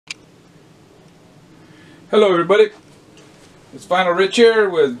Hello everybody, it's Vinyl Rich here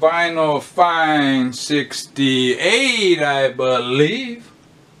with Vinyl Fine 68, I believe.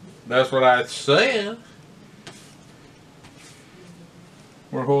 That's what I said.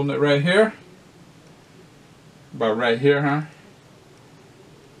 We're holding it right here. About right here, huh?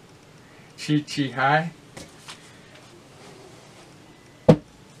 Chi high.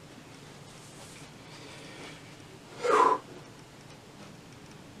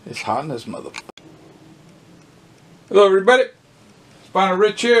 It's hot in this motherfucker. Hello everybody, it's Vinyl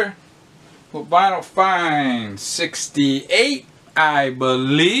Rich here with Vinyl Fine 68, I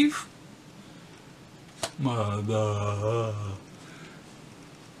believe. Mother.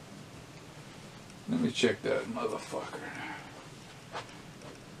 Let me check that motherfucker.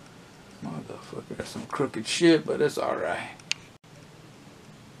 Motherfucker, that's some crooked shit, but it's alright.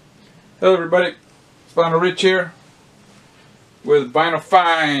 Hello everybody, it's Vinyl Rich here with Vinyl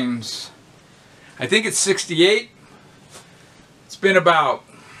Fines. I think it's 68. It's been about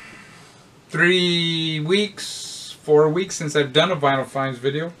 4 weeks since I've done a Vinyl Fines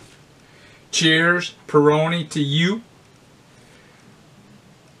video. Cheers, Peroni to you.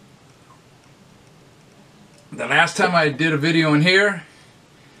 The last time I did a video in here,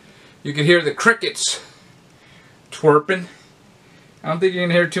 you could hear the crickets twerping. I don't think you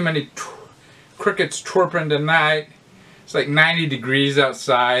can hear too many crickets twerping tonight. It's like 90 degrees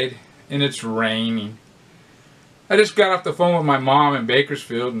outside and it's raining. I just got off the phone with my mom in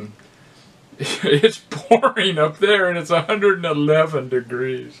Bakersfield and it's pouring up there and it's 111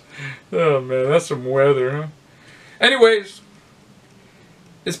 degrees. Oh man, that's some weather, huh? Anyways,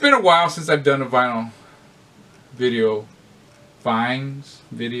 it's been a while since I've done a vinyl video. Fines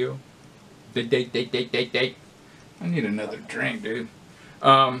video. Date. I need another drink, dude.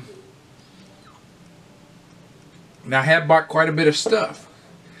 Now I have bought quite a bit of stuff.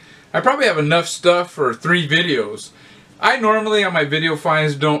 I probably have enough stuff for 3 videos. I normally on my video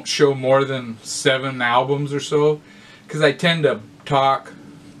finds don't show more than 7 albums or so, because I tend to talk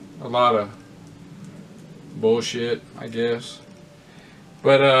a lot of bullshit, I guess.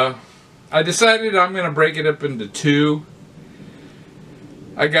 But I decided I'm gonna break it up into 2.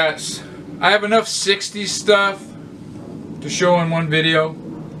 I have enough 60s stuff to show in one video,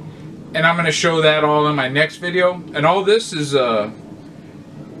 and I'm gonna show that all in my next video. And all this is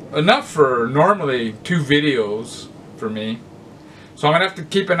enough for normally 2 videos for me. So I'm gonna have to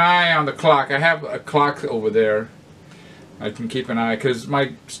keep an eye on the clock. I have a clock over there. I can keep an eye because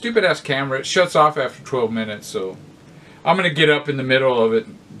my stupid ass camera, it shuts off after 12 minutes. So I'm gonna get up in the middle of it,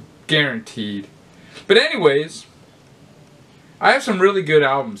 guaranteed. But anyways, I have some really good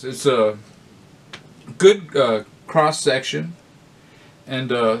albums. It's a good cross section. And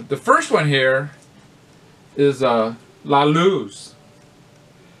the first one here is La Luz.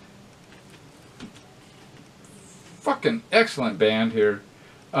 Fucking excellent band here.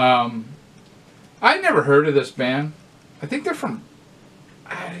 I never heard of this band. I think they're from,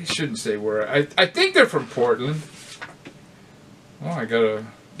 I shouldn't say where. I think they're from Portland. Oh, I got a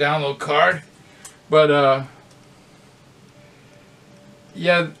download card. But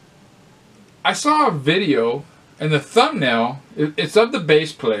yeah, I saw a video and the thumbnail, it's of the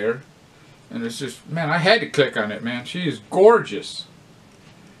bass player, and it's just, man, I had to click on it, man. She is gorgeous.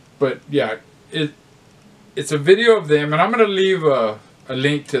 But yeah, it's a video of them, and I'm going to leave a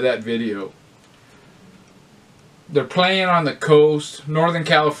link to that video. They're playing on the coast, Northern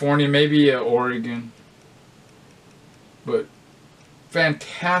California, maybe Oregon. But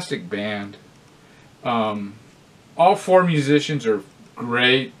fantastic band. All 4 musicians are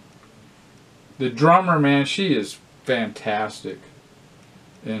great. The drummer, man, she is fantastic.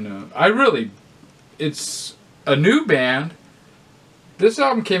 And it's a new band. This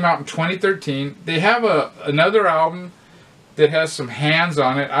album came out in 2013. They have another album that has some hands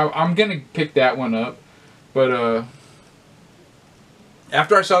on it. I'm going to pick that one up. But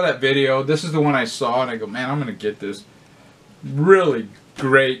after I saw that video, this is the one I saw, and I go, man, I'm going to get this. Really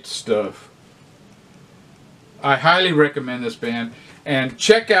great stuff. I highly recommend this band. And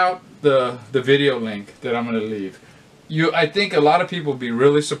check out the video link that I'm going to leave. I think a lot of people will be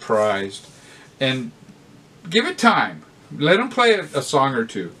really surprised. And give it time. Let them play a song or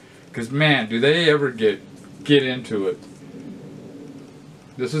 2. Because, man, do they ever get into it.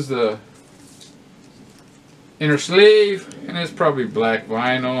 This is the inner sleeve. And it's probably black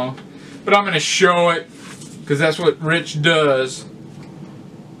vinyl. But I'm going to show it. Because that's what Rich does.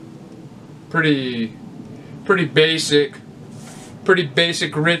 Pretty basic. Pretty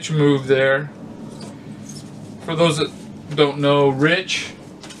basic Rich move there. For those that don't know, Rich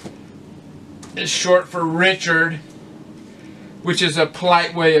is short for Richard, which is a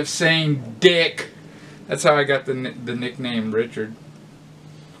polite way of saying dick. That's how I got the nickname Richard.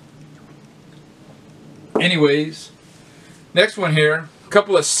 Anyways, next one here, a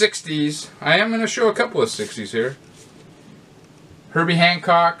couple of 60s. I am going to show a couple of 60s here. Herbie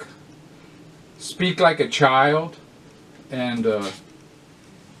Hancock, Speak Like a Child, and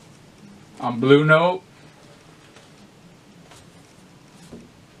on Blue Note.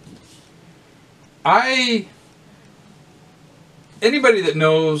 Anybody that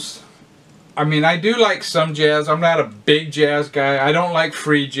knows, I mean, I do like some jazz. I'm not a big jazz guy. I don't like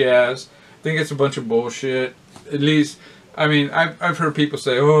free jazz. I think it's a bunch of bullshit. At least, I mean, I've heard people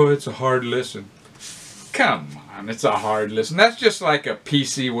say, oh, it's a hard listen. Come on, it's a hard listen. That's just like a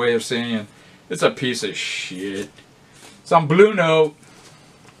PC way of saying it's a piece of shit. It's on Blue Note.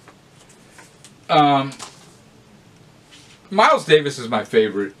 Miles Davis is my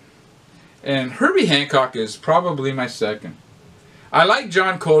favorite. And Herbie Hancock is probably my second. I like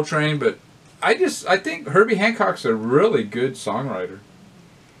John Coltrane, but I think Herbie Hancock's a really good songwriter.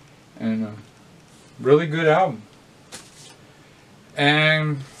 And a really good album.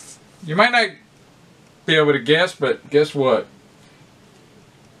 And you might not be able to guess, but guess what?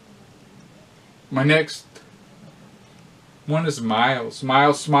 My next one is Miles.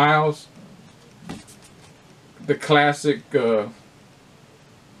 Miles Smiles. The classic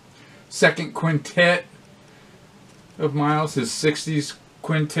second quintet of Miles, his 60s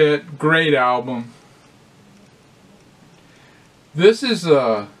quintet. Great album. This is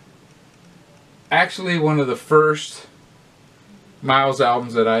actually one of the first Miles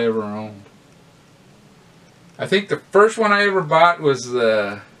albums that I ever owned. I think the first one I ever bought was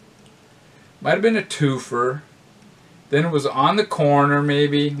might have been a twofer. Then it was On the Corner,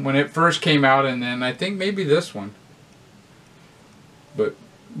 maybe, when it first came out, and then I think maybe this one. But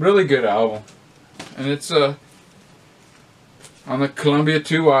really good album. And it's on the Columbia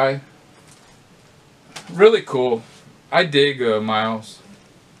 2i. Really cool. I dig Miles.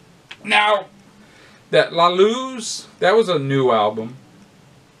 Now, that La Luz, that was a new album.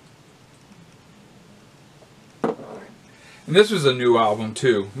 And this was a new album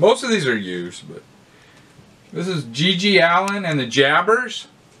too. Most of these are used, but this is G.G. Allen and the Jabbers,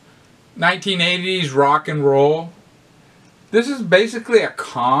 1980s rock and roll. This is basically a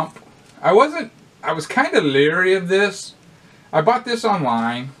comp. I was kind of leery of this. I bought this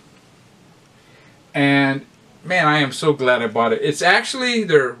online, and man, I am so glad I bought it. It's actually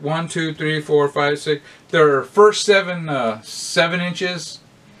their 1, 2, 3, 4, 5, 6. Their first 7 inches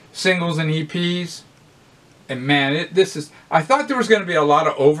singles and EPs. And man, this is. I thought there was going to be a lot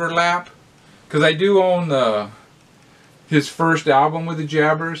of overlap, because I do own his first album with the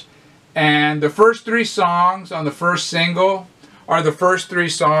Jabbers, and the first 3 songs on the first single are the first 3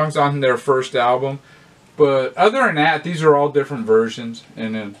 songs on their first album. But other than that, these are all different versions.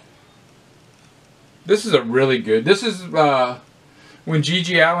 And then this is a really good. This is when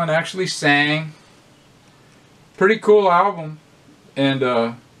G.G. Allen actually sang. Pretty cool album, and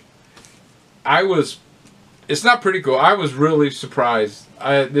it's not pretty cool. I was really surprised.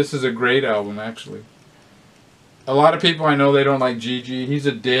 This is a great album, actually. A lot of people I know, they don't like Gigi. He's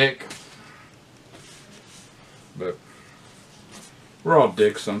a dick. But we're all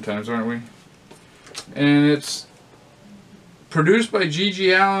dicks sometimes, aren't we? And it's produced by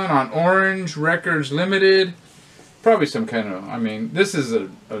G.G. Allen on Orange Records Limited. Probably some kind of, I mean, this is a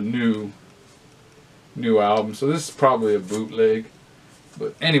new album, so this is probably a bootleg.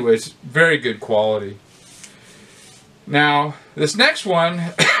 But anyways, very good quality. Now, this next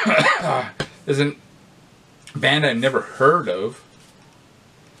one is a band I never heard of.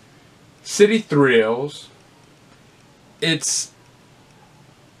 City Thrills. It's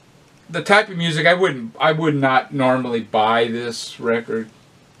the type of music I would not normally buy this record.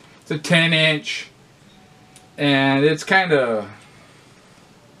 It's a 10-inch, and it's kind of,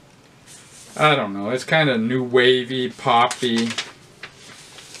 I don't know, it's kind of new wavy, poppy.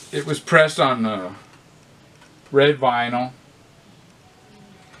 It was pressed on red vinyl,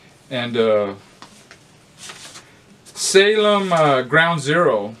 and Salem Ground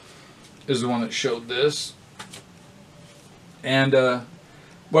Zero is the one that showed this. And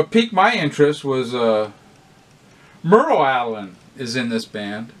what piqued my interest was Merle Allen is in this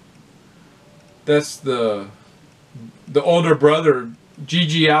band. That's the older brother,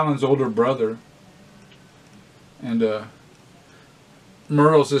 G.G. Allen's older brother. And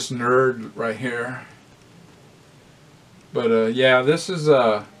Merle's this nerd right here. But yeah, this is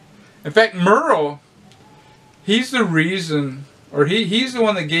in fact, Merle, he's the reason, or he's the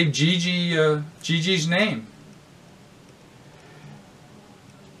one that gave Gigi's name.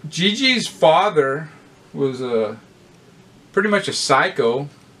 Gigi's father was pretty much a psycho.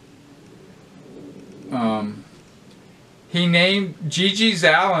 He named Gigi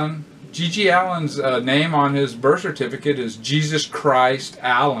Allen's name on his birth certificate is Jesus Christ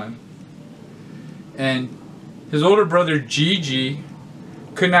Allen. And his older brother Gigi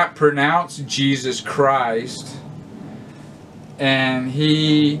could not pronounce Jesus Christ. And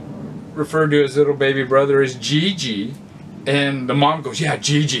he referred to his little baby brother as Gigi. And the mom goes, yeah,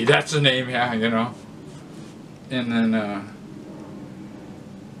 Gigi, that's the name, yeah, you know. And then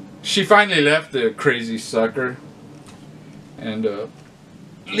she finally left the crazy sucker. And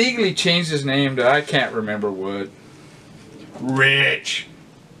legally changed his name to, I can't remember what. Rich.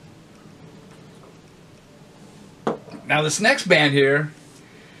 Now this next band here,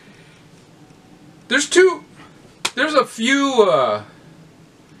 there's a few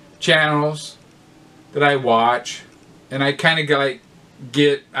channels that I watch, and I kind of like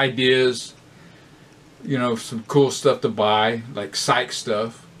get ideas, you know, some cool stuff to buy, like psych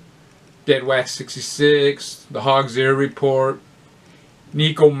stuff. Dead Wax 66, The Hog's Ear Report,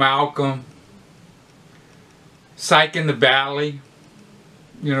 Nico Malcolm, Psych in the Valley.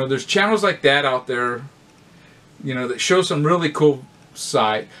 You know, there's channels like that out there, you know, that show some really cool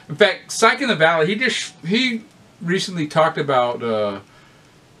psych. In fact, Psych in the Valley, he recently talked about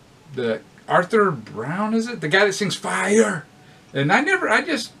the Arthur Brown, is it? The guy that sings Fire. And I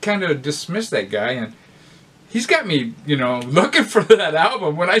just kind of dismissed that guy, and he's got me, you know, looking for that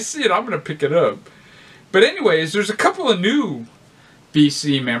album. When I see it, I'm going to pick it up. But anyways, there's a couple of new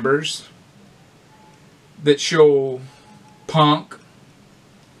BC members that show punk.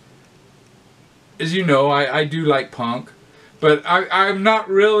 As you know, I do like punk. But I'm not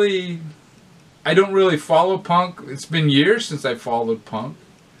really... I don't really follow punk. It's been years since I followed punk.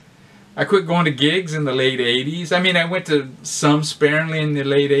 I quit going to gigs in the late 80s. I mean, I went to some sparingly in the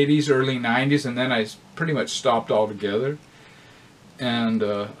late 80s, early 90s, and then I pretty much stopped altogether. And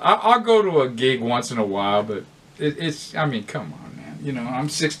I'll go to a gig once in a while, but it's, I mean, come on, man. You know, I'm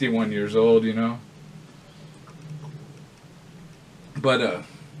 61 years old, you know. But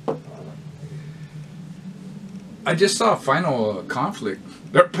I just saw Final Conflict.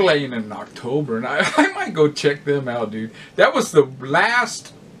 They're playing in October, and I might go check them out, dude. That was the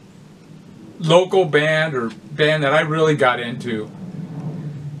last local band or band that I really got into.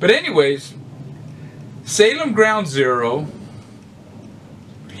 But anyways, Salem Ground Zero,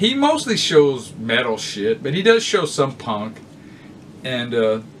 he mostly shows metal shit, but he does show some punk. And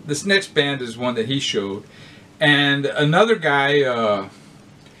this next band is one that he showed. And another guy,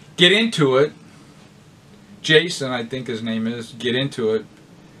 Get Into It, Jason, I think his name is, Get Into It.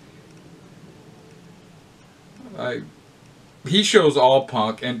 He shows all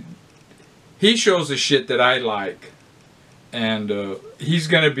punk, and he shows the shit that I like. And he's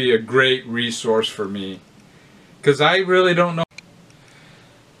going to be a great resource for me, because I really don't know.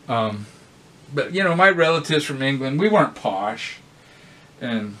 But, you know, my relatives from England, we weren't posh.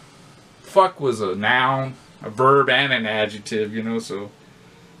 And fuck was a noun, a verb, and an adjective, you know, so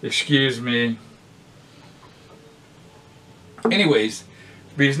excuse me. Anyways,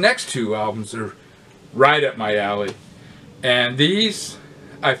 these next two albums are right up my alley. And these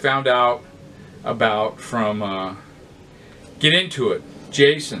I found out about from Get Into It,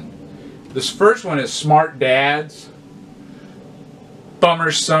 Jason. This first one is Smart Dads,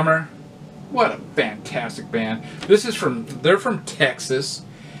 Bummer Summer. What a fantastic band. This is they're from Texas,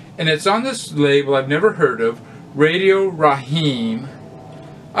 and it's on this label I've never heard of, Radio Raheem.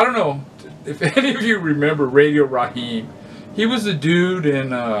 I don't know if any of you remember Radio Raheem. He was the dude in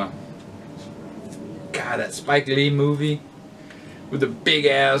God, that Spike Lee movie with the big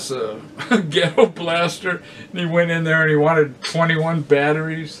ass ghetto blaster, and he went in there and he wanted 21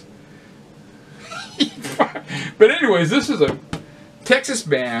 batteries. But anyways, this is a Texas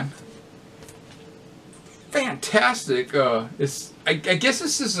band. Fantastic. I guess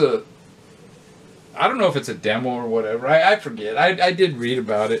this is a, I don't know if it's a demo or whatever. I forget. I did read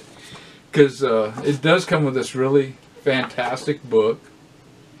about it, because it does come with this really fantastic book,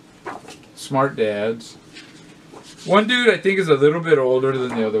 Smart Dads. One dude I think is a little bit older than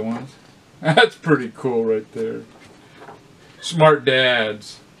the other ones. That's pretty cool right there. Smart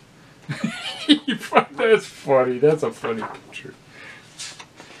Dads. That's funny. That's a funny picture.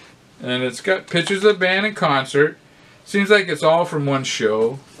 And it's got pictures of the band in concert. Seems like it's all from one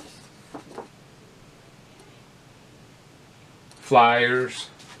show. Flyers.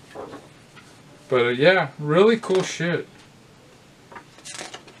 But yeah, really cool shit.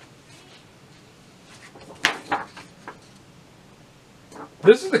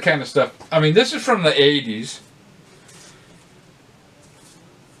 This is the kind of stuff, I mean, this is from the 80s.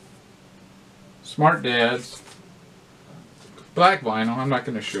 Smart Dads. Black vinyl, I'm not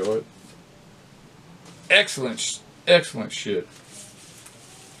going to show it. excellent shit.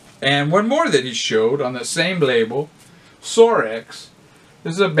 And one more that he showed on the same label, Sorex.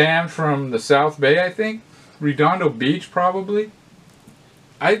 This is a band from the South Bay, I think. Redondo Beach, probably.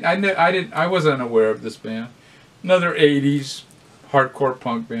 I wasn't aware of this band. Another 80s hardcore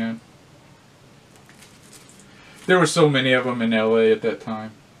punk band. There were so many of them in LA at that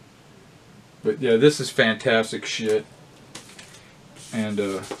time. But yeah, this is fantastic shit.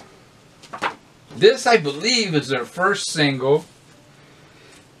 And this, I believe, is their first single.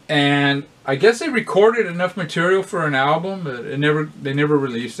 And I guess they recorded enough material for an album, but they never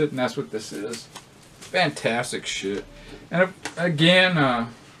released it, and that's what this is. Fantastic shit. And again,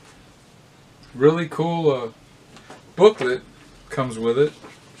 really cool booklet comes with it.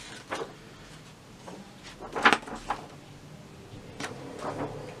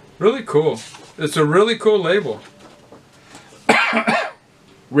 Really cool. It's a really cool label.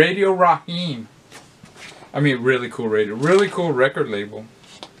 Radio Raheem. I mean, really cool radio. Really cool record label.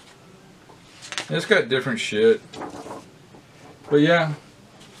 It's got different shit. But yeah,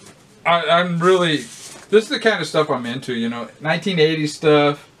 I'm really, this is the kind of stuff I'm into, you know. 1980s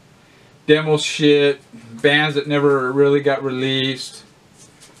stuff, demo shit, bands that never really got released.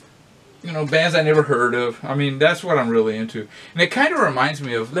 You know, bands I never heard of. I mean, that's what I'm really into. And it kind of reminds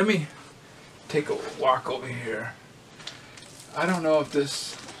me of, let me take a walk over here. I don't know if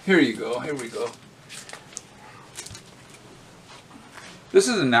this, here you go, here we go. This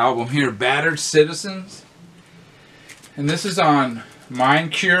is an album here, Battered Citizens. And this is on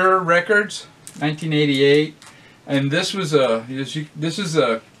Mind Cure Records, 1988. And this was right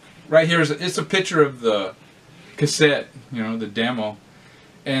here, it's a picture of the cassette, you know, the demo.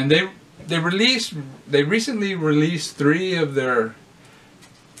 And they recently released 3 of their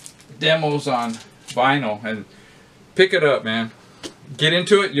demos on vinyl, and pick it up, man. Get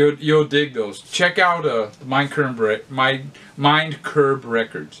into it, you'll dig those. Check out Mind Curb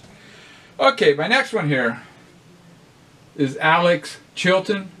Records. Okay, my next one here is Alex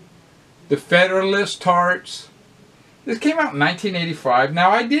Chilton, The Federalist Tarts. This came out in 1985. Now,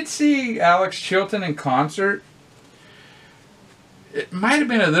 I did see Alex Chilton in concert. It might have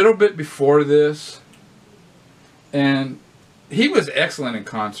been a little bit before this, and he was excellent in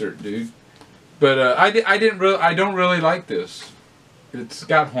concert, dude. But I don't really like this. It's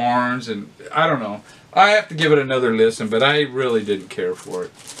got horns, and I don't know. I have to give it another listen, but I really didn't care for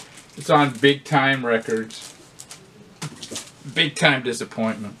it. It's on Big Time Records. Big time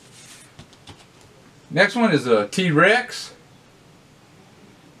disappointment. Next one is T-Rex.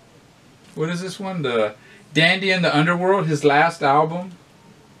 What is this one? The Dandy in the Underworld, his last album.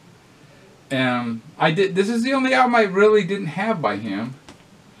 This is the only album I really didn't have by him.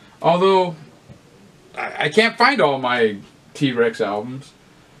 Although I can't find all my T-Rex albums.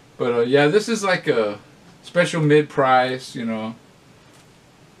 But yeah, this is like a special mid-price, you know,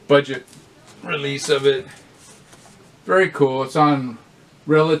 budget release of it. Very cool. It's on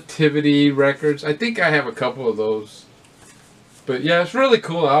Relativity Records. I think I have a couple of those. But yeah, it's a really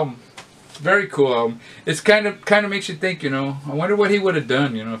cool album. Very cool album. It's kind of makes you think, you know, I wonder what he would have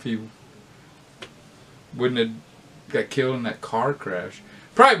done, you know, if he wouldn't have got killed in that car crash.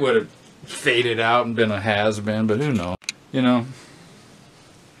 Probably would have faded out and been a has-been, but who knows, you know.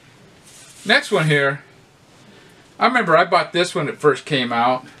 Next one here. I remember I bought this when it first came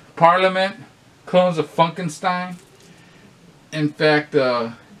out. Parliament, Clones of Funkenstein. In fact,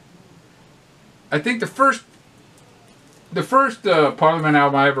 I think the first Parliament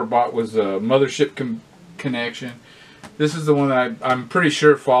album I ever bought was Mothership Connection. This is the one that I'm pretty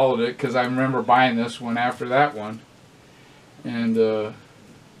sure followed it, because I remember buying this one after that one. And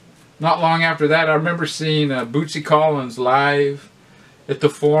not long after that, I remember seeing Bootsy Collins live at the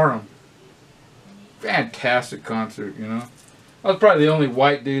Forum. Fantastic concert, you know. I was probably the only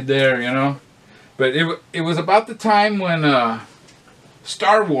white dude there, you know. But it was about the time when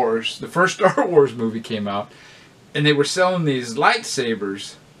Star Wars, the first Star Wars movie came out, and they were selling these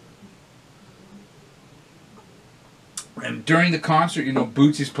lightsabers. And during the concert, you know,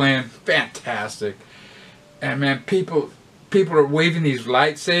 Bootsy's playing fantastic. And man, people are waving these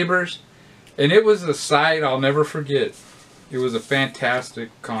lightsabers, and it was a sight I'll never forget. It was a fantastic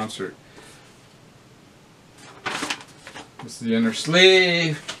concert. This is the inner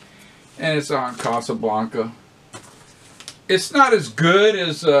sleeve, and it's on Casablanca. It's not as good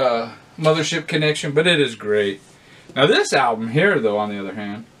as Mothership Connection, but it is great. Now this album here, though, on the other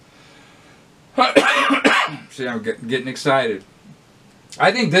hand, see, I'm getting excited.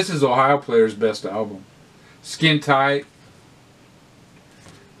 I think this is Ohio Player's best album. Skin Tight.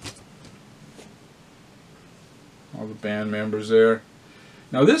 All the band members there.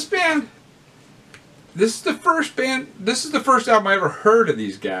 Now this band, this is the first band. This is the first album I ever heard of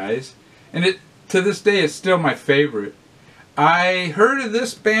these guys, and it to this day it's still my favorite. I heard of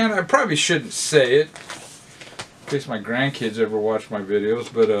this band. I probably shouldn't say it, in case my grandkids ever watch my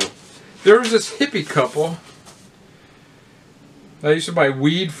videos. But there was this hippie couple that I used to buy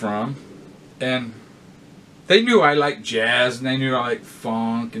weed from, and they knew I liked jazz, and they knew I liked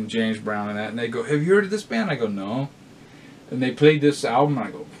funk and James Brown and that. And they go, "Have you heard of this band?" I go, "No." And they played this album, and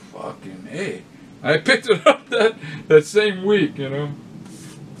I go, "Fucking hey!" I picked it up that same week, you know.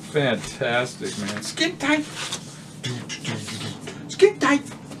 Fantastic, man. Skin tight. Skin tight.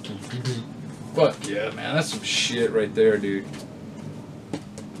 Fuck yeah, man. That's some shit right there, dude.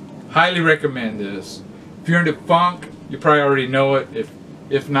 Highly recommend this. If you're into funk, you probably already know it.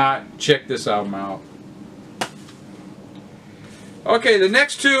 If not, check this album out. Okay, the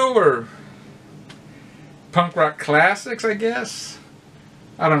next two are punk rock classics, I guess.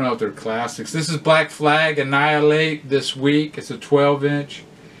 I don't know if they're classics. This is Black Flag, Annihilate, this week. It's a 12-inch.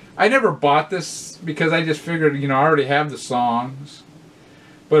 I never bought this because I just figured, you know, I already have the songs.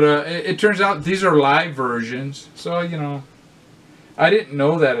 But it turns out these are live versions. So, you know, I didn't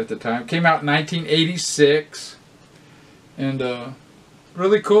know that at the time. It came out in 1986. And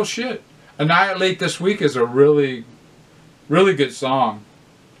really cool shit. Annihilate this week is a really, really good song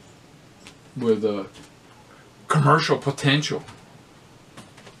with commercial potential.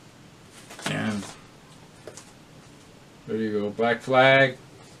 And there you go, Black Flag.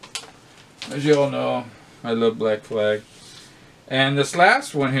 As you all know, I love Black Flag. And this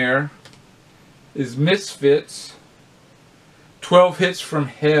last one here is Misfits, 12 Hits from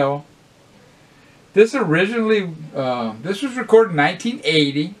Hell. This originally, this was recorded in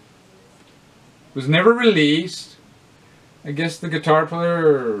 1980. Was never released. I guess the guitar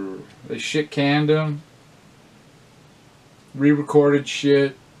player, they shit-canned him. Re-recorded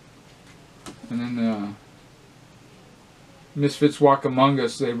shit. And then Misfits Walk Among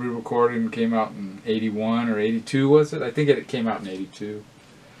Us, they re-recorded and came out in 81 or 82, was it? I think it came out in 82.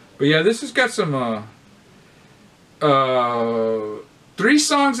 But yeah, this has got some 3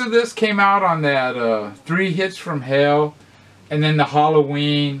 songs of this came out on that 3 Hits from Hell, and then the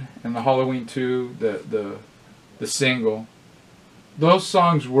Halloween and the Halloween 2, the single. Those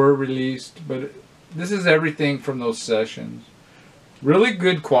songs were released, but this is everything from those sessions. Really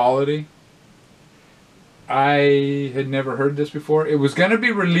good quality. I had never heard this before. It was going to be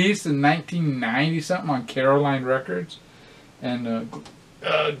released in 1990 something on Caroline Records, and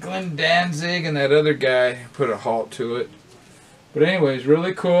Glenn Danzig and that other guy put a halt to it. But anyways,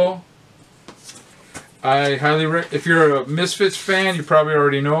 really cool. I highly if you're a Misfits fan, you probably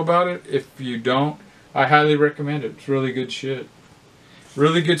already know about it. If you don't, I highly recommend it. It's really good shit.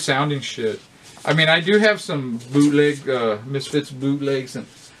 Really good sounding shit. I mean, I do have some bootleg Misfits bootlegs, and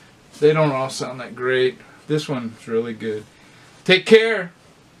they don't all sound that great. This one's really good. Take care,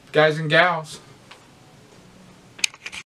 guys and gals.